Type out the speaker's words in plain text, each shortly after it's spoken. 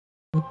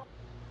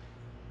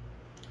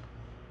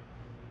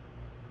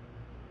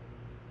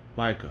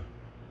Micah,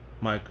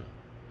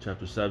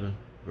 chapter 7,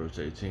 verse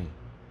 18.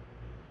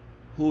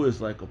 Who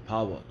is like a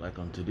power like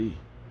unto thee,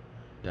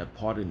 that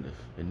pardoneth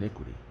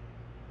iniquity,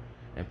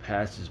 and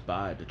passes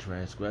by the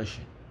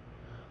transgression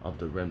of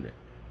the remnant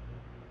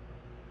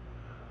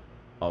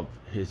of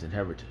his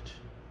inheritance?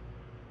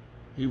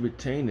 He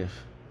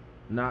retaineth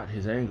not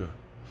his anger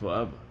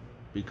forever,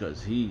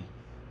 because he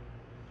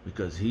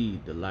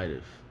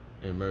delighteth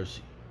in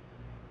mercy.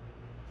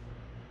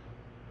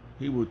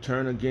 He will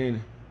turn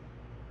again.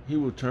 He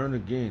will turn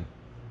again.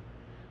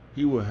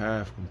 He will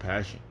have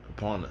compassion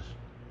upon us.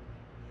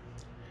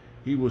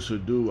 He will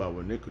subdue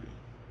our iniquity,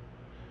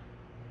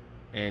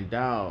 and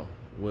thou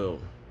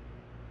wilt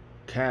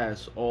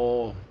cast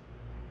all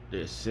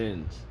their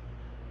sins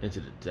into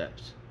the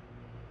depths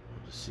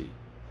of the sea.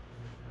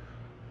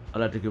 I'd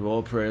like to give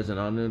all praise and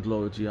honor and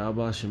glory to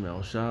Yahweh Shem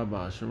El Shah,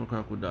 Ba'ashem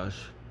Kakwadash,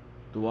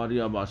 Dawadi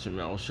Yahweh Shem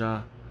El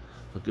Shah,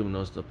 for giving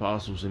us the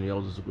apostles and the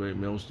elders of great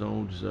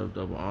millstone, who deserve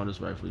double honors,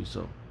 rightfully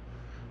so.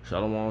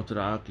 Shalom to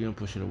the Akim,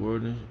 pushing the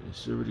word in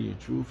sincerity and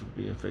truth, and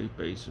being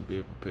faith-based and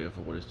being prepared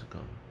for what is to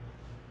come.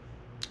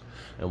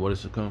 And what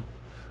is to come?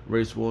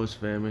 Race wars,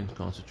 famine,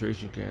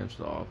 concentration camps,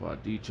 the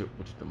RFID chip,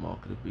 which is the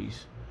mark of the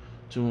beast,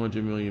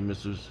 200 million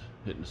missiles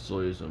hitting the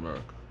soils of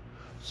America.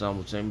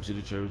 Simultaneously,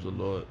 the church of the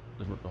Lord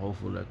lift up the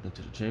hopeful elect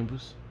into the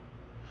chambers.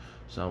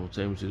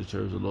 Simultaneously, the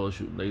church of the Lord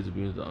shoot laser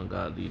beams at the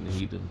ungodly and the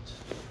heathens,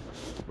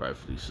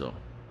 rightfully so.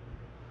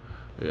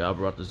 Hey, I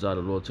brought this out.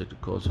 The Lord take the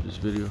course of this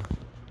video,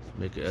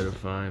 make it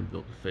edifying,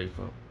 build the faith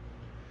up,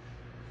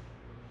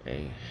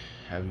 and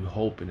have you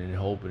hoping and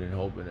hoping and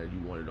hoping that you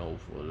wanted to hope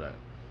for that,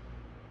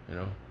 you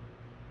know,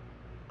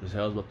 because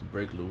hell's about to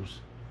break loose,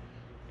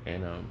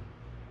 and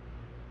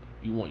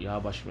you want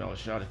Yahweh Shema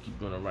Shah to keep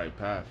going the right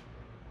path,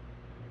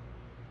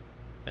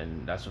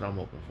 and that's what I'm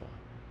hoping for,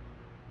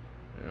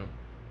 you know.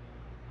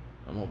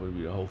 I'm hoping to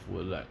be the hopeful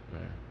elect,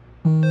 man.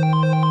 And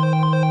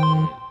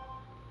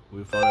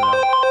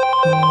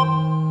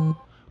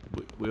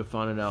we're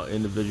finding out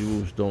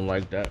individuals don't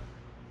like that,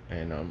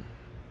 and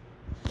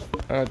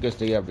I guess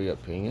they have the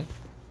opinion.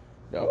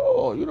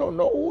 Oh, you don't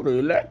know who the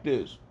elect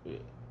is.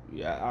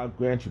 Yeah, I'll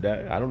grant you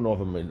that. I don't know if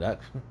I'm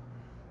elect,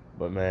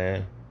 but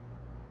man,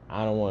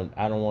 I don't want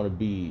to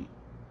be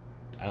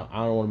a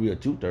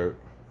 2/3.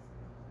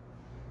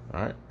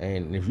 All right,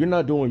 and if you're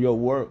not doing your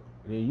work,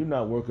 then you're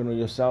not working on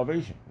your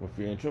salvation with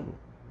fear and trembling.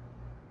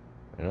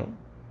 You know,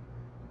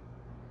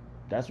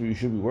 that's what you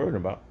should be worrying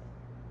about.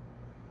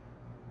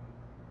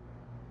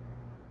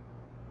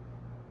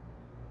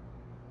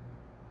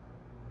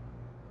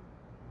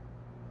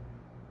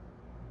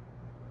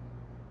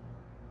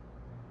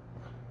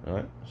 All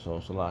right, so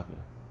Salakia,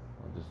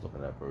 I'm just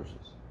looking at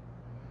verses.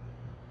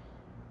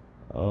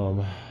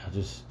 I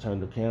just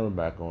turned the camera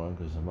back on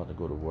because I'm about to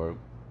go to work.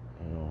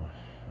 You know,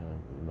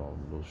 and, I'm a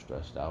little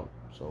stressed out.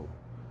 So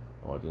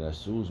the only thing that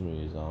soothes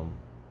me is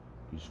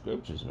these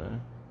scriptures,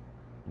 man.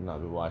 I'm not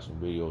been watching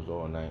videos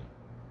all night,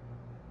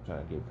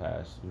 trying to get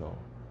past,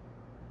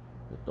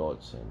 the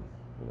thoughts and,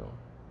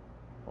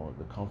 all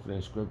the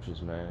comforting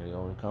scriptures, man. It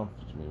only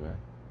comforts me, man.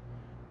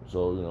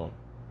 So,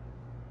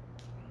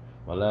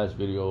 my last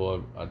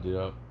video I did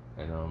up,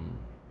 and the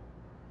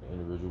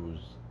individual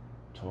was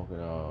talking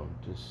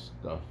this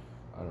stuff.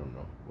 I don't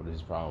know what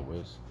his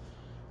problem is.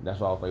 And that's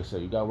why I was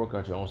like, you gotta work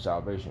out your own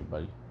salvation,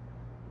 buddy.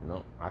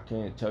 I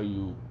can't tell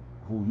you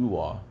who you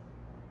are.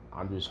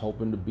 I'm just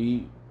hoping to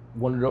be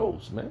one of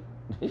those, man.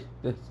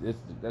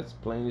 that's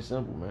plain and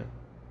simple, man.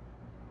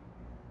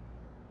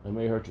 It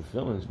may hurt your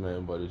feelings,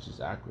 man, but it's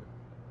just accurate.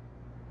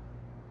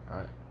 All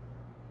right.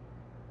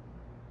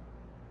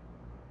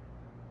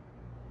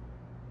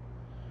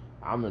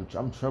 I'm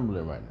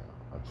trembling right now.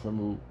 I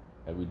tremble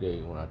every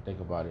day when I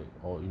think about it.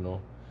 Or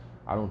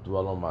I don't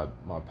dwell on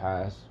my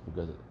past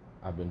because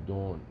I've been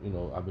doing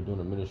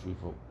the ministry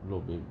for a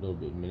little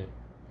bit minute,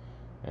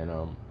 and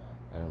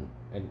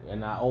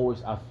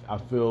I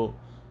feel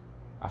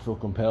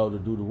compelled to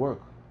do the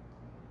work.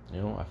 I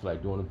feel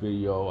like doing a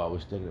video. I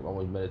was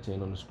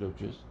meditating on the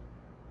scriptures.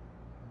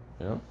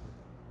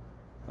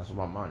 That's what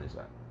my mind is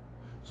at.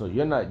 So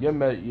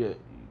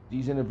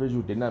these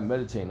individuals, they're not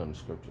meditating on the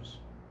scriptures.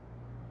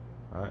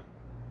 All right.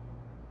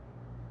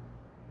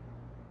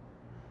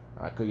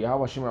 Because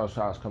Yahweh Shema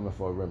Shah is coming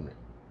for a remnant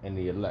and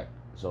the elect.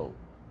 So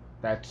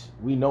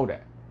we know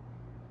that.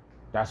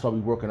 That's why we're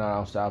working on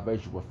our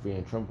salvation with fear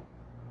and tremble.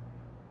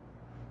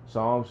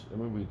 Psalms, let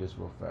me read this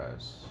real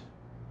fast.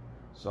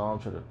 Psalm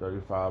chapter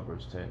 35,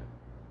 verse 10.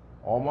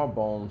 All my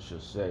bones shall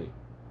say,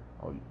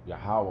 "Oh,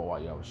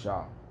 Yahweh, Yahweh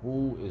Shah,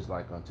 who is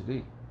like unto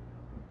thee,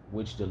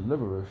 which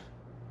delivereth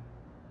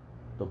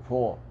the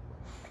poor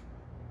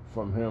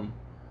from him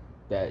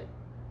that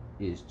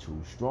is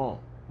too strong."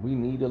 We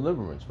need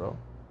deliverance, bro.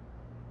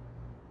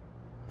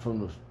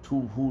 From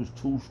who's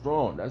too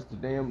strong. That's the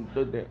damn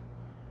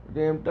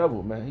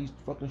devil, man. He's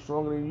fucking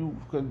stronger than you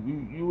because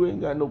you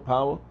ain't got no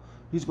power.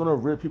 He's gonna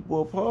rip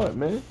people apart,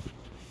 man.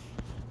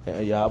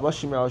 And Yahweh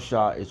Shema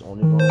Shah is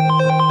only gonna protect.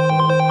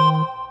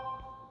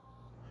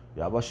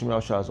 Yahweh Shema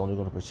Shah is only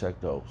gonna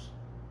protect those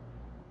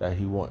that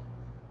he wants.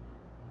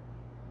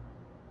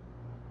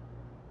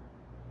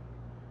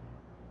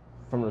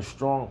 from the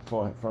strong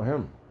from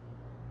him.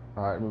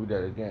 All right, let me read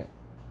that again.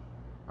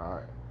 All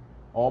right,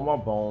 all my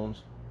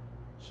bones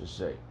should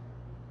say,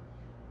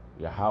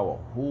 Yahweh,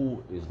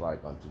 who is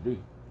like unto thee,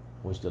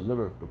 which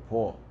delivered the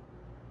poor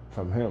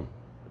from him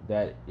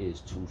that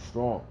is too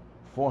strong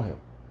for him,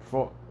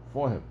 for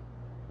him.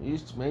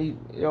 He's man,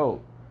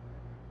 yo,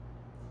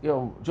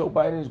 Joe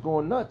Biden is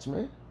going nuts,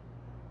 man.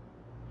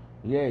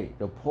 Yea,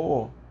 the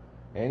poor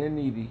and the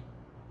needy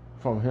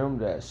from him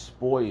that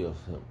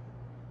spoileth him.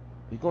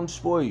 He's gonna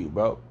spoil you,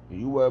 bro.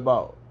 You worry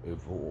about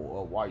if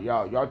why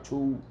y'all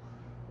too.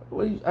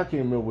 I can't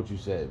remember what you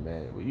said,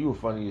 man. But you a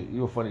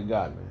funny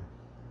guy, man.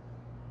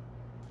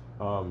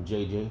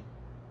 JJ.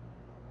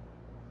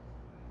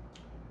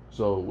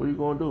 So what are you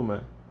gonna do,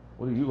 man?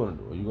 What are you gonna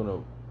do? Are you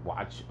gonna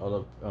watch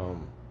other?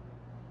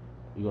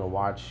 You gonna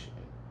watch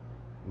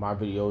my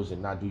videos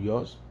and not do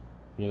yours?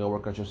 You ain't gonna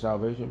work out your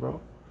salvation, bro.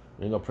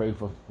 You ain't gonna pray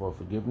for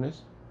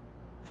forgiveness,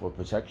 for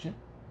protection.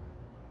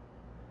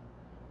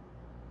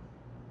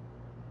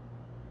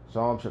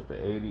 Psalm chapter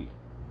 80.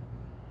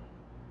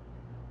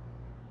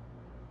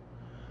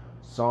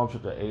 Psalm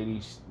chapter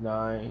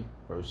 89,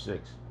 verse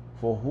 6.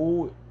 For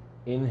who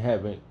in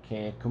heaven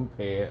can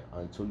compare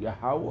unto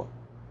Yahweh?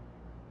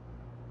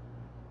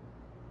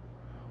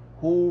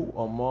 Who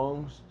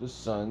amongst the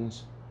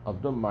sons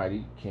of the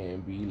mighty can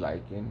be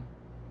likened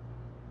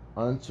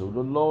unto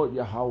the Lord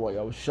Yahweh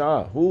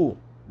Yahushua? Who,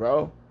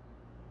 bro?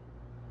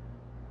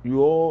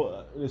 You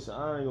all, listen,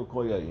 I ain't gonna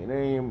call you out your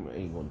name,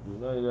 ain't gonna do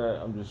none of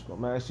that.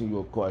 I'm asking you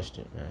a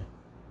question, man.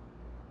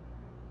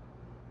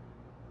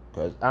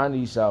 Because I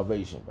need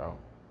salvation, bro.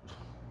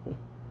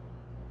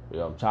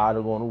 I'm tired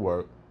of going to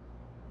work,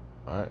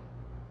 all right?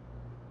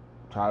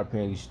 I'm tired of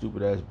paying these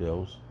stupid ass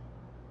bills.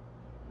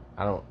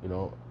 I don't,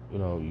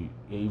 you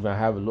even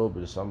have a little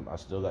bit of something, I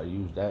still got to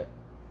use that.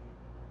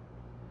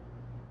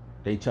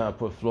 They trying to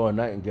put Florida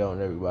Nightingale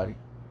on everybody.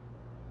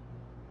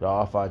 The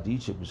RFID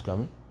chip is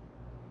coming.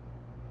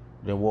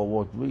 Then World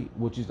War III,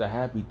 which is a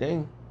happy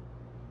thing,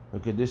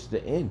 because this is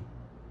the end.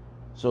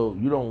 So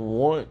you don't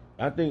want,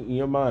 I think in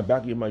your mind,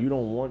 back in your mind, you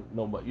don't want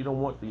nobody, you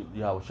don't want the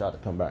Yahweh Shah to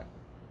come back.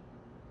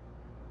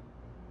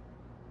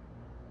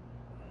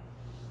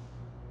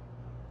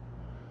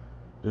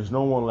 There's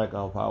no one like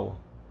our power.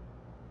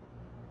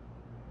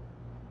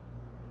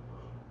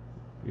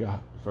 Yeah,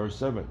 verse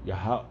 7.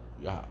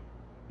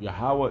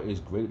 Yahweh is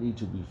greatly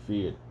to be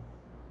feared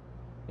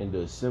in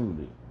the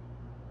assembly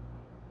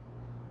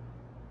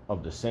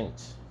of the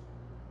saints.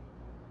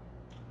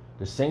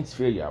 The saints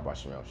fear Yahweh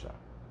Shemel Shah.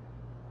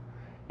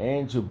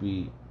 And to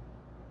be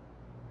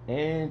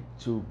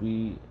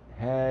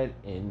had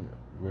in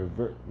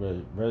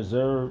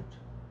reserved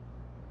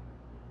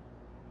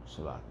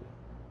Salakia.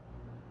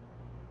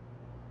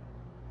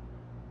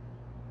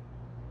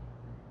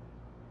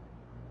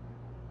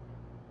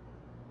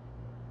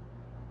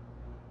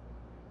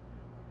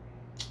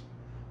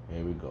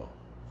 Here we go.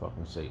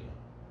 Fucking Satan.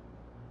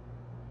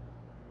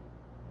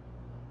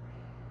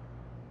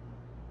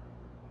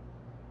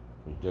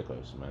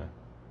 Ridiculous, man.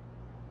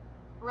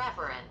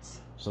 Reverence.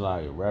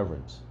 Salakia,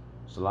 reverence.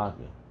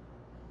 Salakia.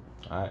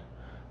 Alright.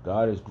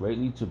 God is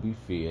greatly to be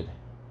feared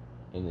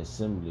in the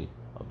assembly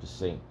of the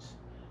saints,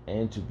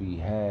 and to be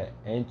had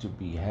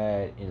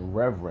in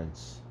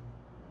reverence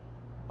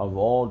of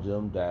all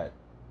them that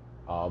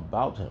are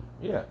about him.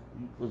 Yeah.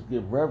 Let's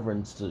give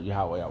reverence to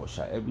Yahweh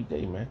Yahushua every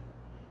day, man.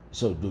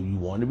 So do you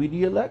want to be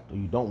the elect or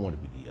you don't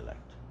want to be the elect?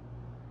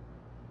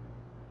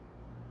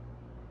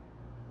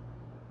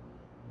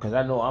 Because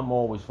I know I'm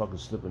always fucking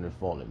slipping and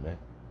falling, man.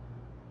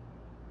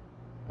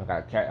 I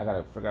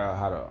gotta figure out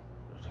how to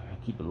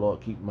keep the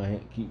Lord, keep my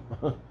hand,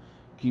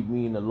 keep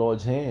me in the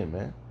Lord's hand,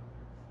 man.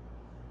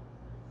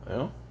 You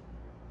know?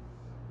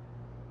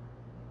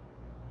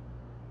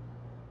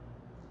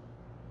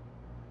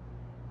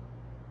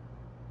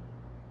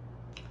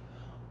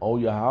 Oh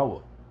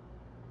Yahweh,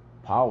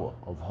 power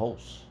of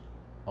hosts,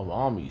 of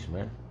armies,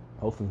 man.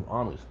 Hopefully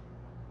armies.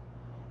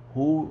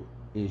 Who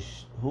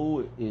is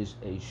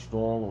a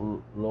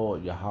strong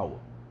Lord Yahweh,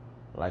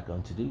 like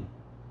unto thee?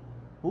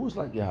 Who is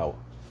like Yahweh?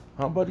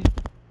 Huh, buddy?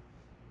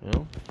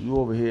 You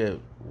over here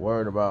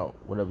worried about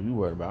whatever you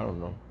worried about. I don't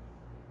know.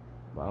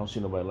 But I don't see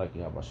nobody like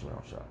Yahweh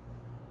Shemel Shah.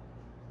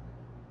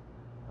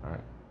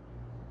 Alright?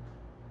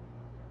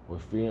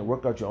 With fear,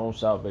 work out your own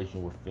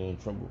salvation with fear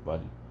and tremble,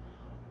 buddy.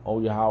 O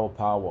Yahweh,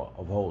 power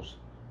of hosts,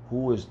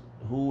 who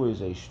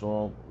is a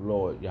strong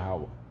Lord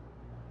Yahweh,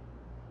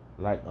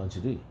 like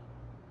unto thee?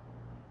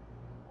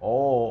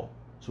 All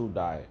to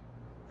thy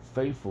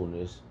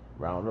faithfulness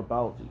round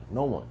about thee.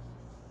 No one.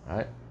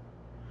 Alright?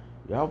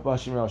 Yahweh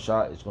Shemel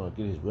Shah is going to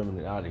get his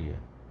remnant out of here.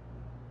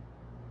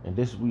 And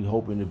this we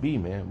hoping to be,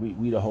 man.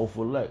 We the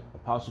hopeful elect.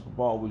 Apostle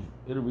Kabal always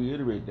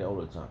reiterate that all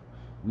the time.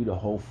 We the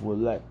hopeful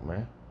elect,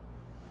 man.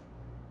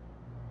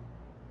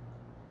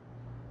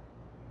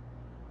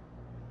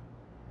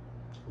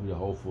 We the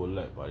hopeful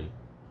elect, buddy.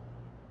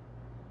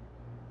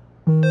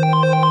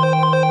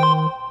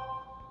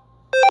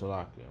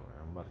 Salakia, man.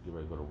 I'm about to get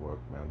ready to go to work,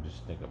 man. I'm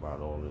just thinking about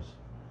all this.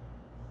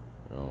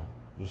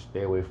 Just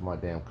stay away from my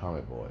damn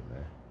comic boy,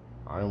 man.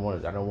 I don't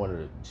want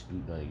to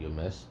dispute none of your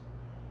mess.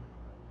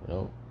 You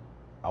know,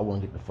 I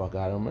want to get the fuck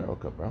out of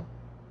America, bro.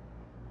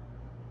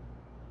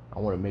 I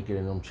want to make it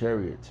in them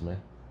chariots,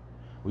 man.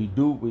 We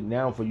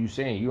now for you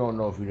saying you don't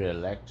know if you're the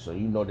elect, so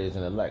you know there's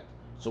an elect.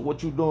 So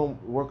what you doing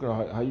working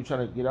on? How you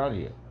trying to get out of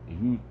here?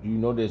 If you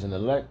know there's an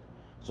elect,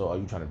 so are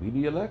you trying to be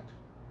the elect,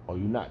 or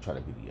you not trying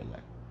to be the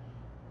elect?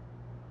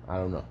 I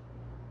don't know.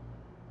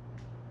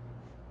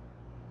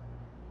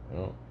 You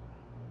know.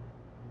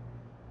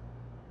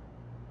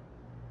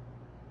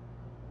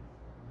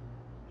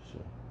 So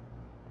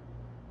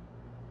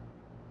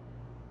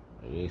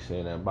you ain't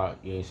saying nothing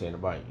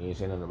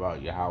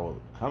about Yahweh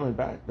coming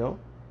back though.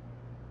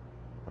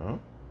 Huh?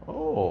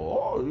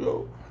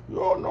 You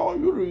don't know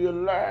you the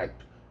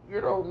elect.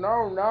 You don't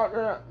know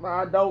nothing.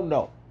 I don't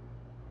know,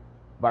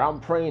 but I'm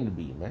praying to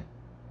be, man.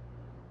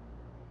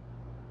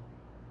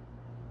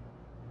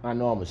 I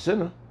know I'm a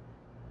sinner.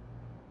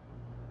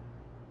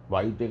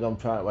 Why you think I'm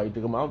trying? Why you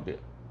think I'm out there?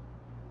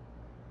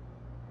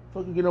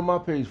 Fucking get on my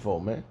page for,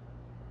 man.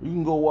 You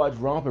can go watch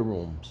Romper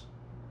Rooms.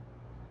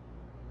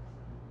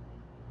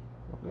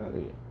 Fuck out of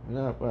here. Get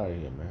out of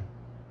here, man.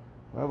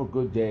 Have a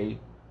good day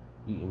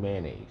eating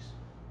mayonnaise.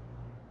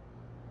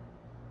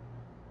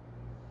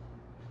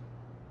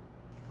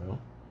 You know?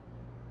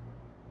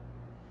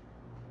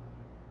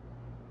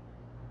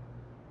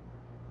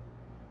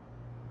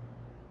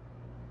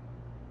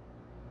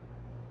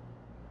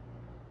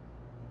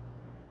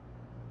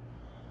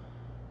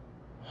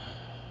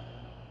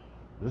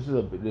 This is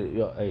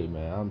hey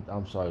man,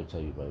 I'm sorry to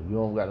tell you, man. You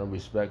don't got no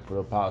respect for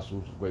the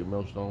apostles, great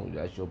millstone.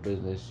 That's your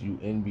business. You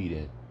envy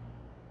them,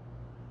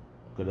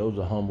 cause those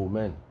are humble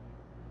men.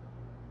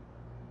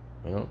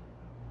 You know,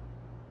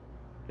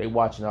 they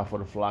watching out for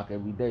the flock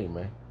every day,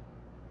 man.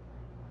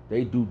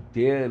 They do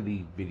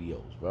daily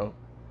videos, bro.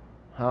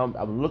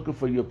 I'm looking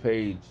for your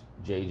page,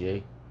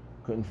 JJ.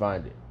 Couldn't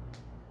find it.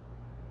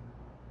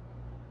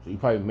 So you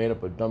probably made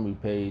up a dummy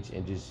page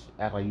and just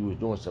act like you was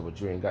doing stuff, but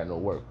you ain't got no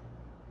work.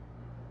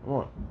 Come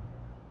on.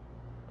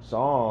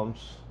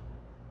 Psalms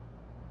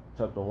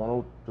chapter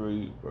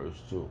 103,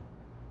 verse 2.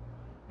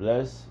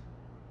 Bless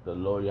the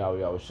Lord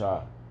Yahweh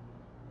Yahushua,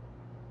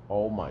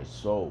 O my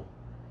soul,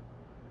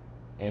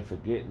 and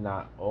forget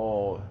not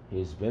all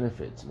his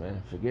benefits,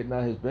 man. Forget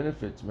not his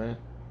benefits, man.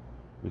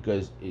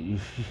 Because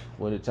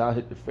when the time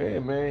hit the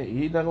fan, man,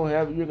 he's not gonna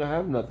have you're gonna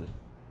have nothing.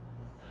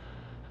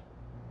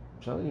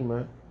 I'm telling you,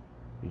 man.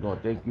 You're gonna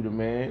think you the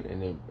man,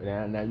 and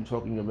then now you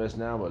talking your mess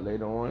now, but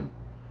later on,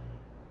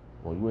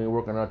 when you ain't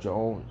working out your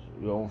own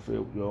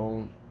field,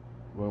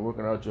 when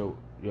working out your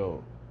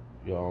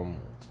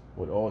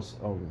with all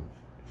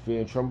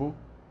fear and tremble,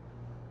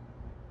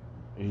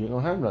 you ain't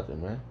gonna have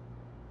nothing, man.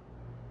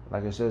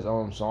 Like it says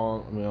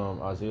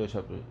Isaiah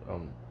chapter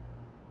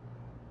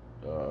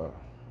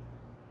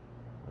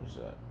what is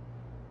that?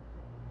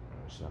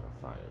 I'm just trying to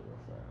find it real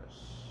fast.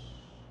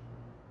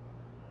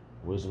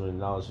 Wisdom and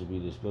knowledge should be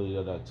the ability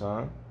of that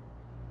time.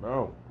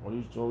 Bro, what are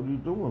you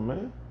doing,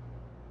 man?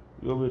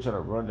 You over here trying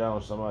to run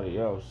down somebody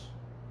else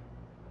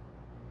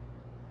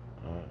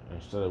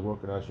instead of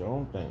working out your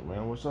own thing,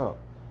 man. What's up?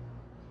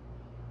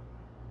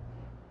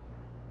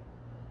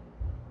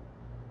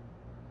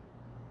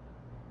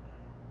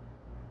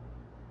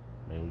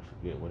 Made me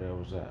forget what that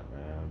was at,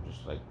 man. I'm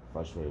just like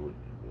frustrated with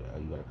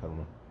you gotta cut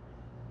them.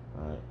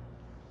 Alright.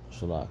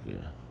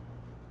 Shalakia.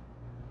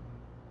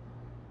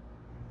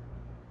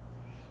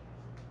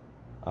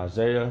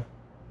 Isaiah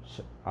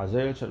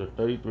chapter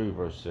 33,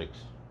 verse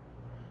 6.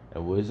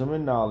 And wisdom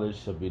and knowledge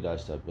shall be thy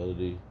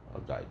stability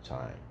of thy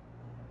time.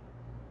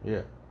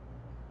 Yeah.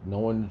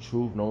 Knowing the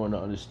truth, knowing the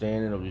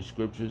understanding of the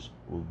scriptures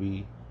will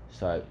be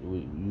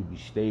you'll be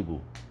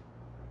stable.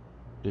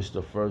 This is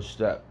the first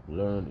step.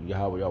 Learn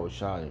Yahweh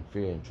Yahushua in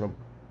fear and tremble.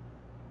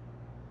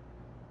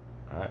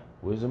 Alright.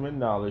 Wisdom and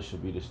knowledge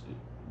should be the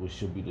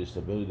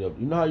stability of,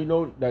 you know how you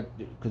know that,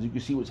 because you can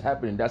see what's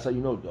happening. That's how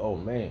you know, oh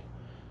man.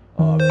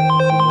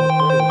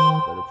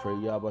 Better pray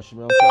Yahweh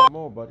Shem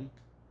more, buddy.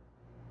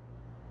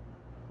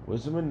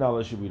 Wisdom and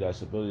knowledge should be thy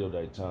stability of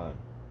thy time.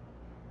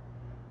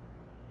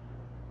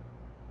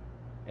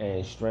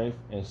 And strength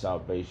and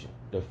salvation.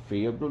 The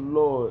fear of the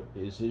Lord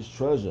is his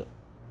treasure.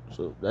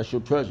 So that's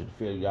your treasure, the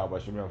fear of Yahweh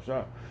Shem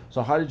Shah.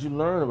 So how did you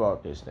learn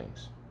about these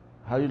things?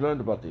 How you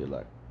learned about the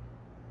elect?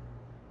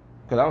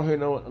 Because I don't hear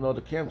no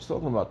other camps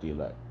talking about the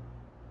elect.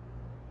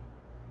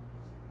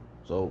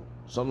 So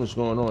something's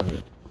going on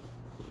here.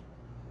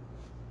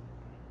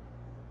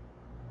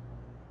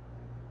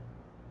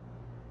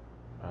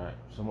 Alright,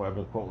 somewhere I've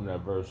been quoting that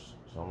verse,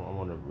 so I'm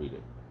going to read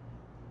it.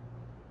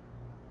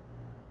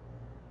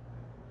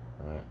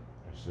 Alright,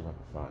 let's see if I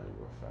can find it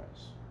real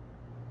fast.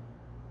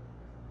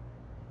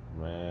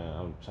 Man,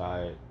 I'm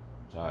tired,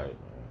 man.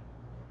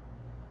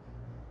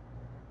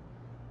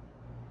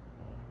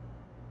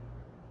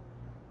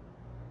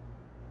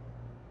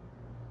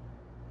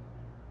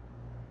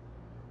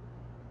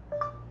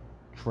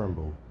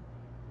 Tremble.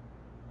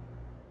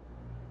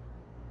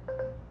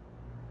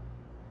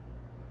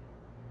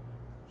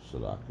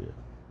 Salakia.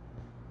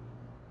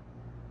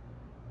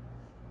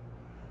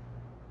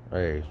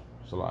 Hey,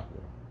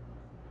 Salakia.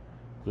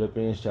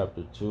 Philippians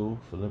chapter 2,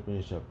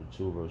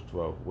 verse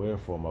 12.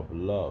 Wherefore, my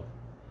beloved,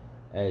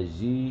 as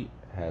ye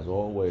has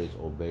always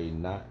obeyed,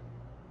 not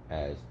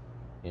as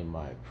in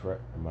my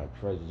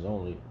presence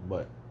only,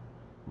 but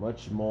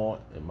much more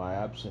in my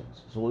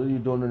absence. So what are you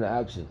doing in the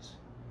absence?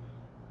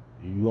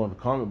 You on the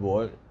comment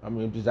board? I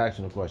mean, I'm just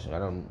asking a question. I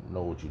don't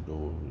know what you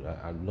do.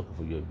 I'm looking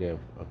for your damn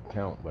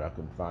account, but I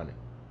couldn't find it.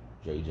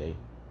 JJ, you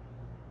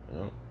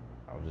know,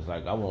 I was just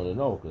like, I want to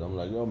know because I'm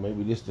like, yo,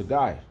 maybe this the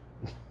guy.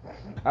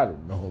 I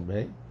don't know,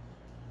 man.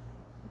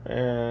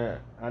 Man,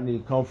 I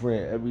need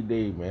comfort every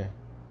day, man.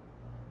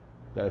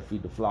 Gotta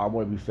feed the fly. I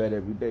want to be fed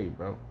every day,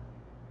 bro.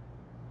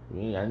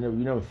 You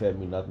never fed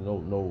me nothing,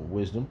 no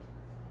wisdom.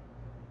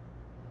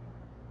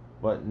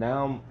 But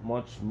now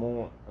much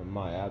more in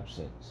my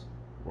absence.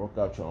 Work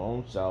out your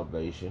own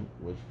salvation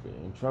with fear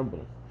and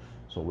trembling.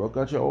 So work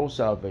out your own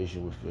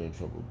salvation with fear and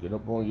trembling. Get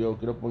up on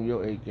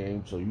your A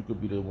game so you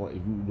could be the one. If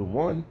you the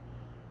one,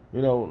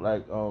 you know,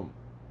 like go.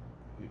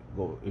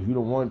 If you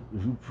the one,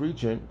 if you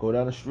preaching, go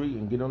down the street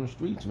and get on the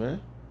streets, man.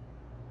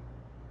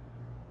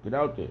 Get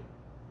out there.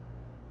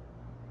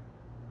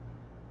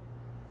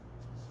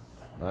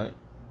 All right.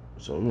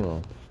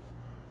 So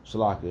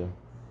Salakia.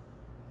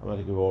 I'm going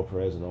to give all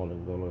praise and all the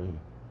glory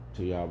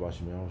to Yahweh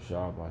Bashim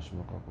Yahushua,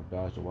 Bashim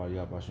Yahushua, to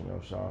Yahweh Bashim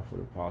Yahushua, for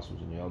the apostles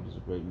and the elders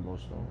of great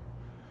emotional.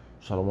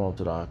 Shalom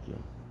to the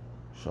Akim.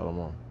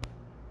 Shalom.